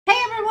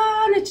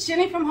it's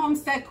Jenny from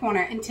Homestead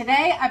Corner, and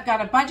today I've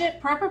got a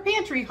budget prepper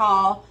pantry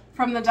haul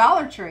from the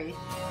Dollar Tree.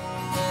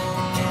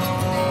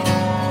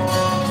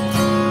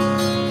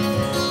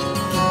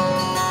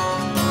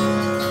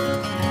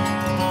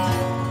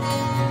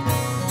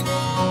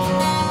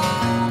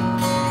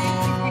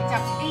 I picked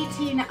up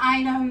 18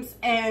 items,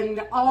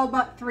 and all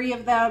but 3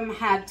 of them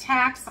had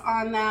tax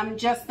on them.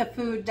 Just the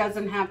food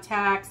doesn't have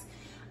tax.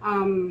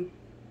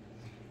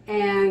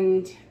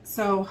 And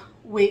so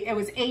it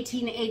was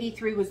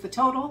 $18.83 was the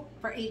total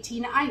for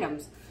 18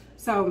 items.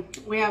 So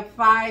we have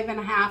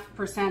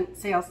 5.5%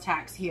 sales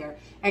tax here,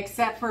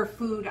 except for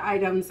food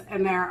items,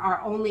 and there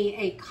are only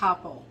a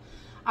couple.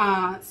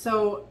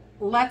 So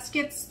let's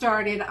get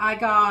started. I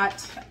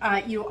got,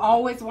 you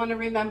always want to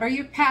remember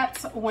your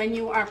pets when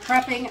you are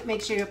prepping.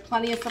 Make sure you have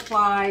plenty of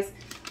supplies.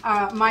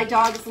 My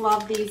dogs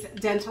love these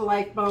Dental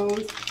Life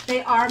bones.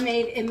 They are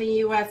made in the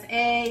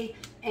USA.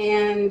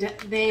 And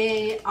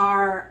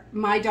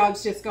my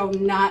dogs just go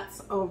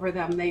nuts over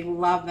them. They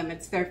love them.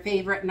 It's their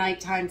favorite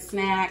nighttime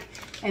snack,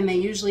 and they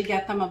usually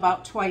get them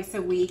about twice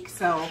a week,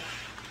 so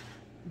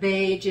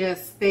they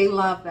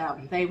love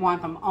them. They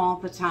want them all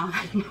the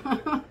time.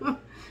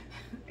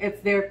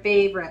 It's their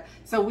favorite.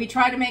 So we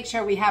try to make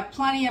sure we have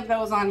plenty of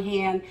those on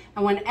hand,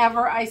 and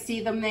whenever I see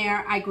them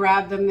there, I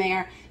grab them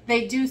there.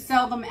 They do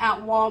sell them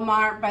at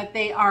Walmart, but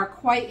they are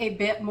quite a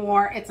bit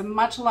more. It's a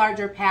much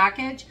larger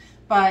package,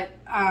 but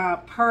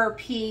per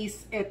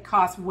piece it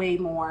costs way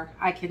more.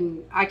 I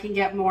can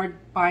get more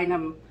buying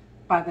them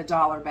by the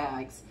dollar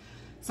bags.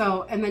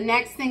 So, and the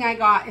next thing I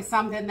got is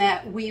something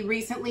that we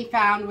recently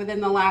found within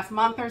the last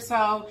month or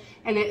so,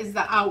 and it is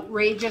the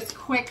outrageous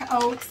quick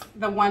oats,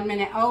 the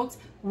 1-minute oats.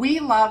 We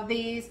love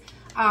these.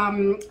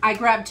 I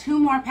grabbed 2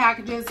 more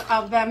packages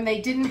of them. They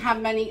didn't have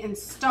many in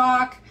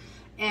stock,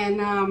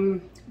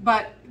 and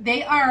but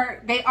they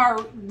are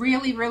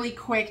really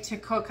quick to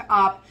cook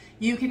up.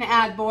 You can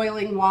add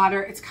boiling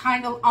water. It's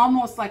kind of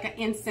almost like an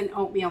instant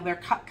oatmeal. They're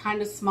cut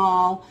kind of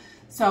small,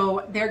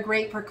 so they're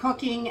great for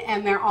cooking,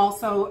 and they're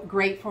also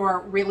great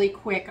for really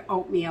quick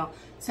oatmeal.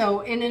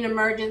 So in an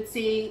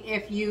emergency,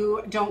 if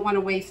you don't want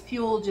to waste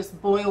fuel,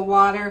 just boil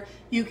water.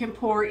 You can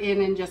pour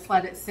in and just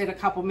let it sit a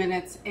couple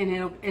minutes,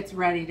 and it's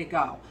ready to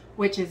go,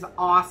 which is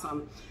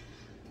awesome.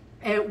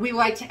 We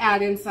like to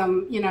add in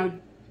some,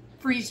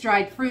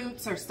 freeze-dried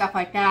fruits or stuff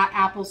like that,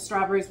 apples,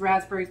 strawberries,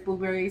 raspberries,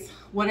 blueberries,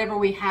 whatever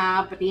we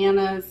have,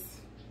 bananas,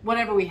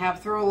 whatever we have,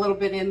 throw a little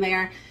bit in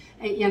there,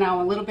 and,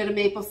 a little bit of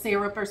maple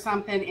syrup or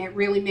something. It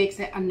really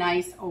makes it a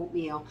nice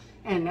oatmeal,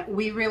 and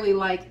we really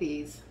like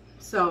these.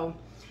 So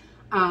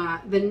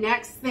the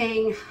next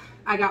thing,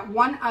 I got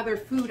one other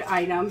food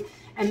item,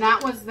 and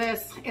that was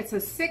this. It's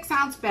a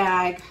 6-ounce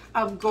bag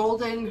of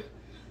golden,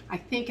 I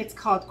think it's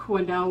called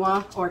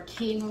quinoa or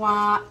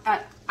quinoa.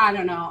 I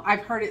don't know.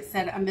 I've heard it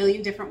said a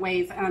million different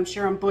ways, and I'm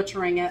sure I'm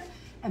butchering it,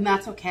 and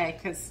that's okay,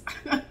 because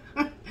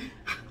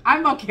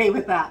I'm okay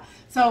with that.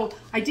 So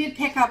I did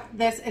pick up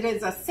this. It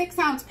is a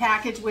 6-ounce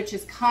package, which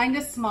is kind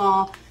of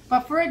small,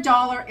 but for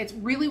 $1, it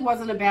really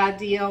wasn't a bad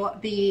deal.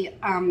 The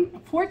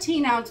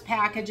 14-ounce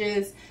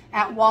packages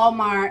at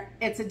Walmart,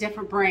 it's a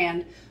different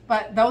brand,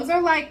 but those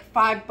are like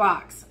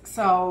 $5.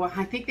 So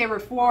I think they were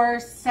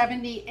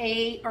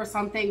 $4.78 or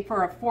something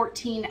for a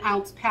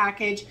 14-ounce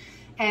package,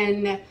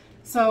 and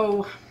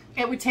so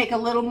it would take a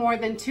little more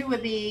than 2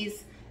 of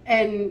these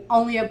and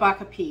only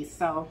 $1 a piece.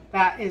 So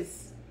that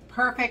is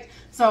perfect.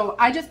 So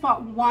I just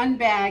bought 1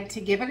 bag to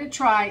give it a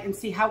try and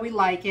see how we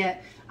like it.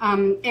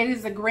 It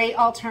is a great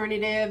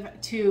alternative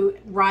to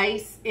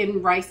rice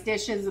in rice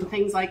dishes and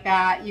things like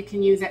that. You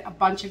can use it a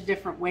bunch of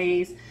different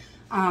ways.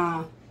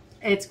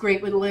 It's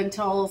great with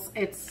lentils.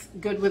 It's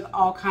good with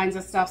all kinds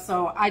of stuff.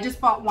 So I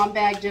just bought 1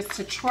 bag just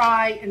to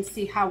try and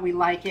see how we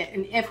like it.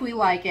 And if we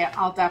like it,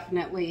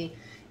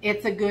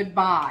 it's a good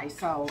buy.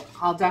 So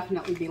I'll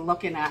definitely be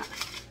looking at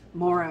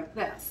more of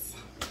this.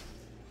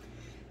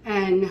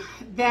 And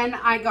then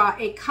I got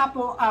a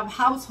couple of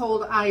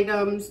household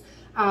items.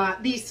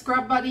 These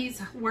Scrub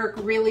Buddies work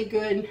really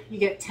good. You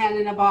get 10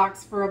 in a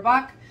box for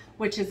 $1,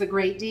 which is a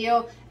great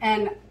deal.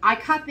 And I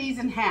cut these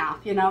in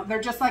half.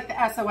 They're just like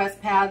the SOS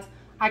pads.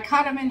 I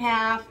cut them in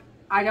half.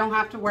 I don't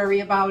have to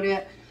worry about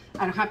it.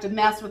 I don't have to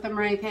mess with them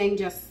or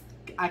anything.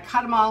 I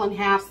cut them all in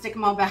half, stick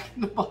them all back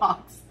in the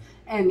box,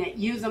 and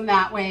use them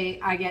that way.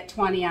 I get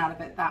 20 out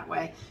of it that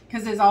way,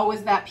 because there's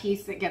always that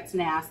piece that gets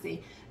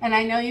nasty. And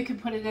I know you can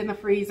put it in the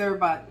freezer,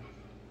 but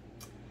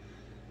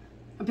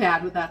I'm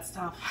bad with that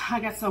stuff. I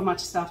got so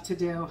much stuff to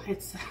do.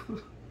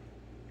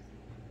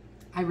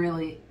 I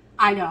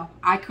know,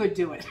 I could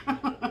do it.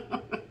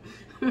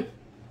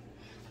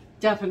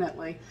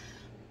 Definitely.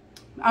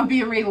 I'm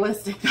being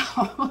realistic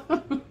though.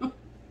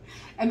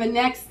 And the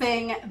next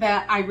thing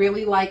that I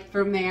really like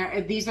from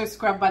there, these are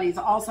Scrub Buddies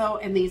also,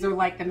 and these are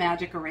like the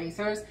magic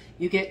erasers.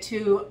 You get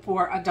 2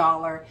 for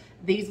 $1.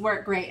 These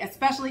work great,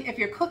 especially if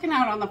you're cooking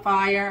out on the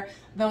fire.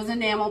 Those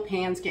enamel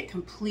pans get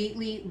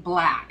completely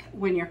black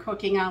when you're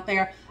cooking out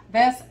there.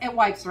 This, it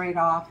wipes right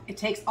off. It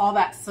takes all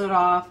that soot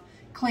off,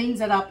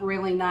 cleans it up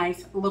really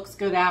nice, looks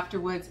good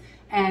afterwards.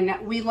 And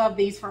we love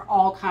these for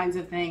all kinds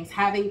of things.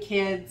 Having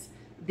kids,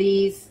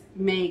 these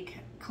make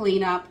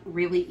cleanup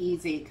really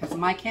easy because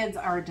my kids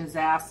are a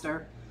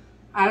disaster.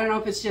 I don't know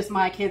if it's just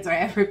my kids or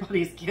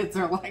everybody's kids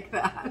are like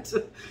that.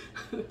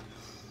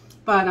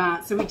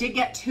 But so we did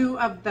get 2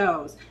 of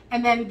those.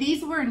 And then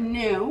these were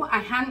new. I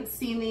hadn't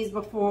seen these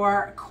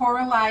before.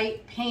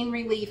 Coralite Pain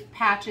Relief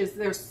Patches.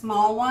 They're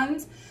small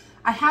ones.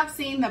 I have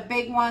seen the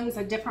big ones,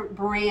 a different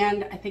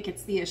brand. I think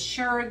it's the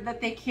Assured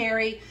that they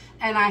carry.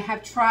 And I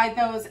have tried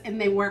those and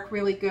they work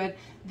really good.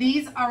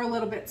 These are a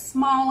little bit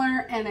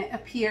smaller and it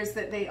appears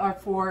that they are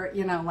for,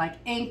 you know, like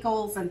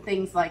ankles and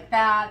things like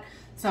that.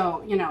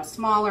 So, you know,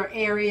 smaller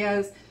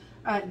areas,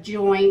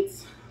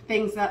 joints,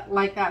 things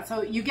like that.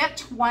 So you get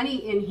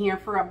 20 in here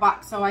for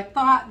 $1. So I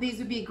thought these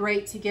would be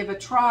great to give a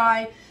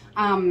try.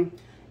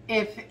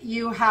 If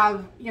you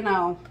have, you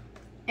know,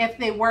 if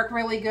they work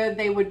really good,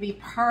 they would be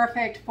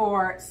perfect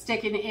for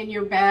sticking in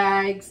your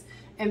bags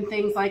and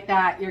things like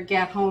that. Your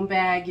get home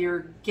bag,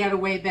 your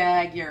getaway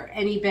bag, your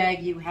any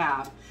bag you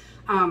have.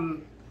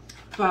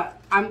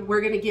 But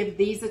we're going to give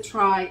these a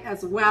try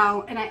as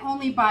well. And I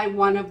only buy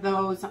 1 of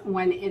those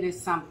when it is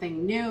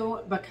something new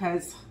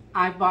because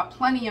I bought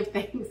plenty of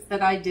things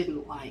that I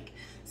didn't like.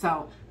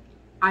 So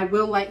I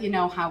will let you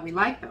know how we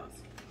like those.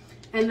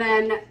 And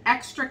then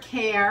Extra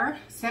Care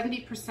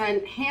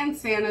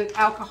 70%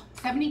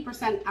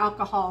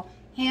 alcohol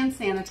hand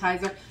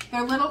sanitizer.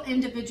 They're little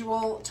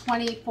individual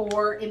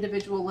 24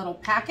 individual little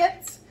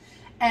packets.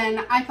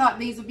 And I thought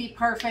these would be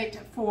perfect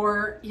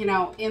for, you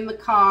know, in the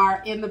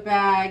car, in the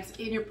bags,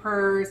 in your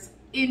purse,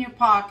 in your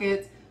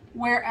pockets,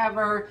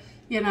 wherever.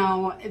 You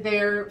know,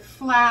 they're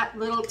flat,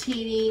 little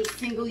teeny,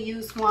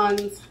 single-use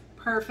ones.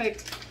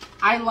 Perfect.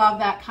 I love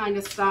that kind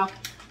of stuff.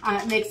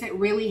 It makes it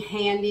really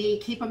handy.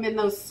 Keep them in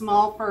those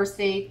small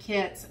first aid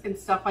kits and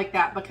stuff like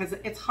that because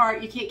it's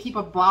hard. You can't keep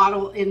a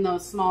bottle in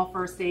those small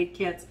first aid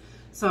kits.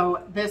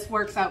 So this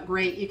works out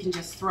great. You can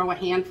just throw a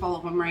handful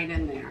of them right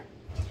in there.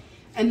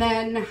 And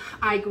then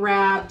I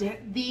grabbed,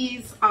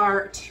 these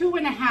are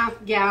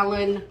 2.5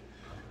 gallon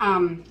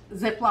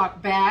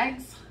Ziploc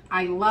bags.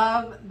 I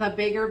love the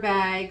bigger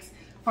bags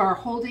for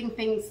holding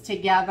things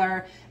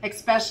together,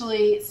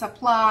 especially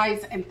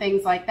supplies and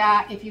things like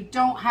that. If you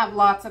don't have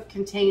lots of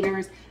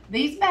containers,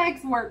 these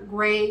bags work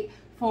great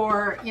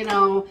for, you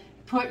know,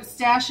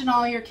 stashing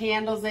all your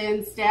candles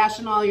in,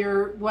 stashing all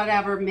your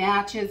whatever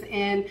matches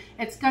in.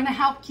 It's going to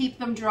help keep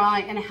them dry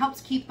and it helps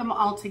keep them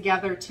all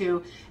together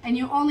too. And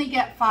you only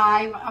get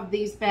 5 of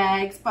these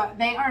bags, but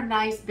they are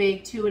nice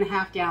big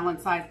 2.5 gallon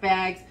size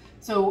bags.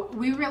 So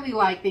we really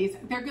like these.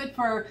 They're good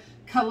for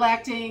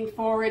collecting,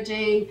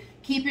 foraging,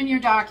 keeping your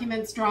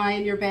documents dry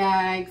in your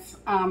bags,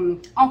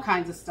 all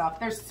kinds of stuff.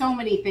 There's so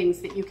many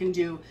things that you can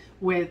do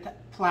with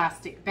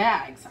plastic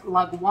bags.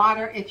 Lug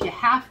water if you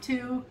have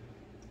to,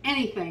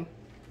 anything.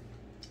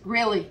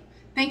 Really,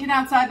 thinking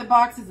outside the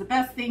box is the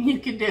best thing you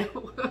can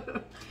do.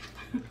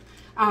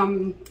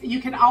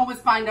 You can always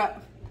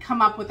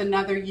come up with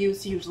another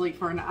use usually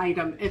for an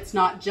item. It's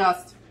not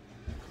just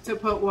to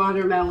put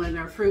watermelon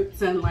or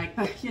fruits in like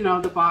the, you know,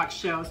 the box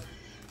shows.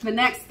 The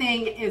next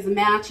thing is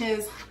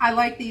matches. I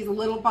like these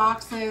little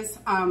boxes.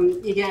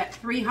 You get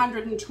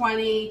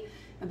 320.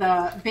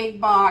 The big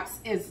box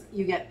is,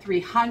 you get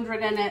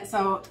 300 in it.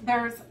 So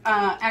there's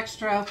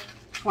extra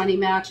 20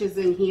 matches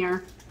in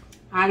here.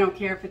 I don't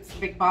care if it's the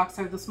big box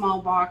or the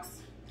small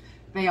box.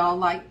 They all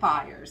light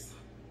fires.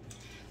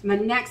 And the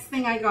next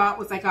thing I got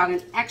was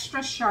an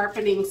extra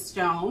sharpening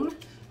stone.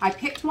 I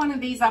picked one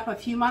of these up a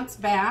few months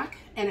back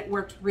and it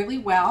worked really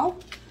well.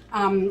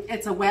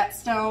 It's a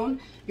whetstone.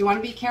 You want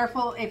to be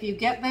careful if you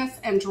get this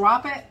and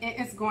drop it, it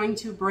is going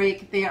to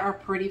break. They are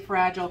pretty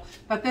fragile,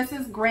 but this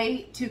is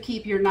great to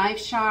keep your knife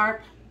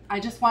sharp. I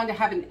just wanted to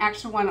have an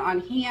extra one on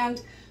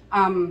hand.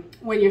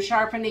 When you're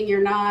sharpening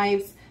your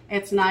knives,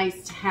 it's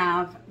nice to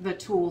have the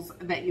tools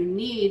that you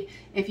need.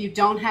 If you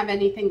don't have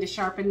anything to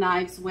sharpen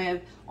knives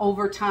with,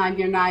 over time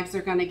your knives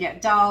are going to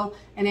get dull,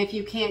 and if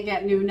you can't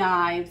get new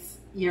knives,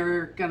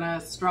 you're gonna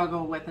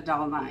struggle with a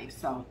dull knife.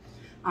 So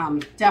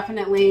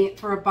definitely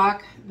for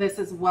 $1, this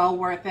is well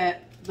worth it.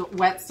 The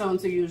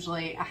whetstones are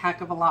usually a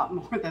heck of a lot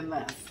more than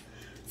this.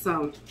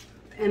 So,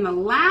 and the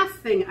last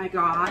thing I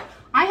got,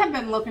 I have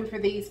been looking for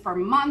these for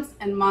months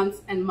and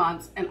months and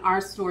months, and our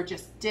store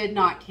just did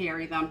not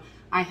carry them.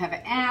 I have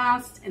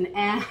asked and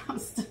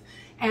asked,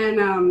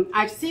 and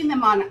I've seen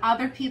them on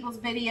other people's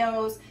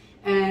videos,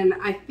 and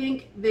I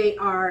think they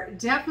are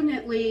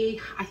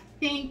definitely,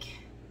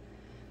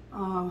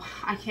 oh,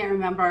 I can't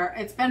remember.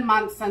 It's been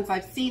months since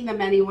I've seen them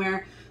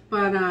anywhere,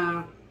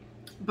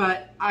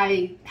 but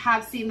I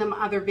have seen them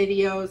other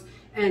videos,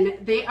 and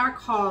they are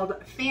called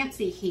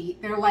Fancy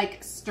Heat. They're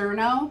like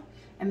sterno,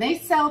 and they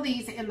sell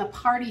these in the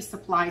party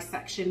supply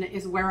section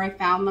is where I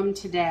found them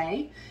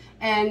today.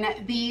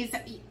 And these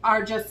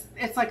are just,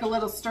 it's like a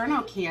little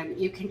sterno can.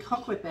 You can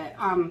cook with it.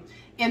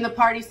 In the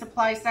party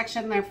supply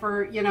section, they're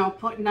for, you know,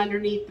 putting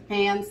underneath the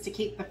pans to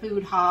keep the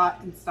food hot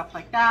and stuff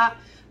like that,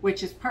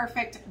 which is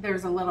perfect.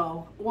 There's a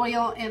little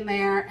oil in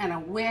there and a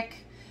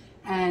wick.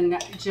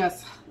 and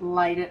just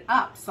light it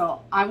up.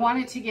 So I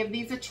wanted to give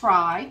these a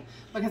try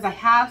because I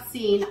have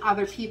seen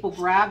other people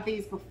grab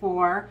these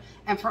before,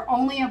 and for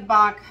only $1,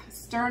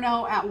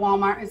 Sterno at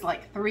Walmart is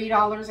like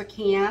 $3 a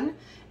can.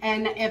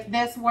 And if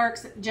this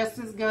works just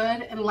as good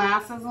and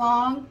lasts as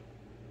long,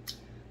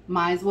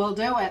 might as well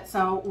do it.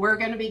 So we're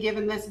going to be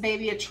giving this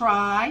baby a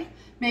try.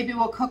 Maybe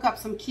we'll cook up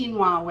some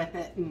quinoa with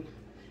it,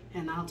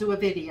 and I'll do a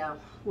video.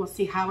 We'll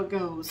see how it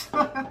goes.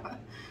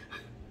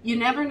 You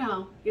never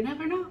know. You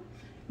never know.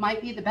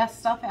 Might be the best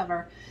stuff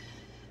ever.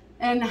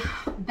 And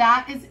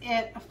that is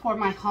it for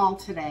my haul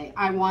today.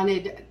 I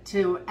wanted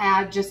to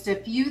add just a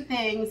few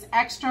things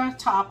extra,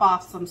 top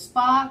off some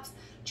spots,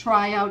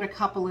 try out a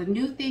couple of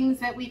new things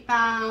that we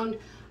found.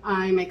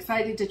 I'm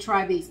excited to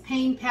try these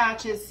pain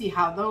patches, see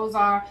how those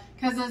are,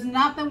 because there's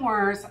nothing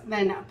worse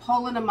than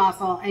pulling a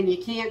muscle and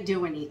you can't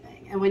do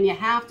anything. And when you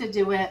have to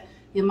do it,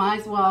 you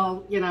might as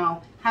well, you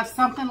know, have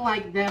something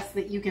like this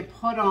that you can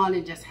put on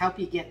and just help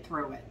you get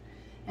through it.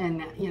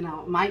 And, you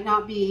know, it might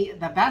not be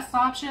the best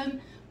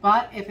option,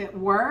 but if it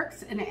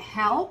works and it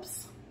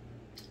helps,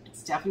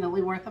 it's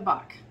definitely worth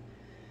 $1.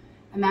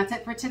 And that's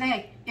it for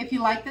today. If you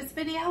like this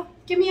video,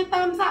 give me a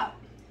thumbs up.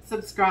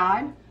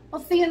 Subscribe.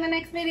 We'll see you in the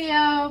next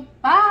video.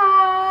 Bye.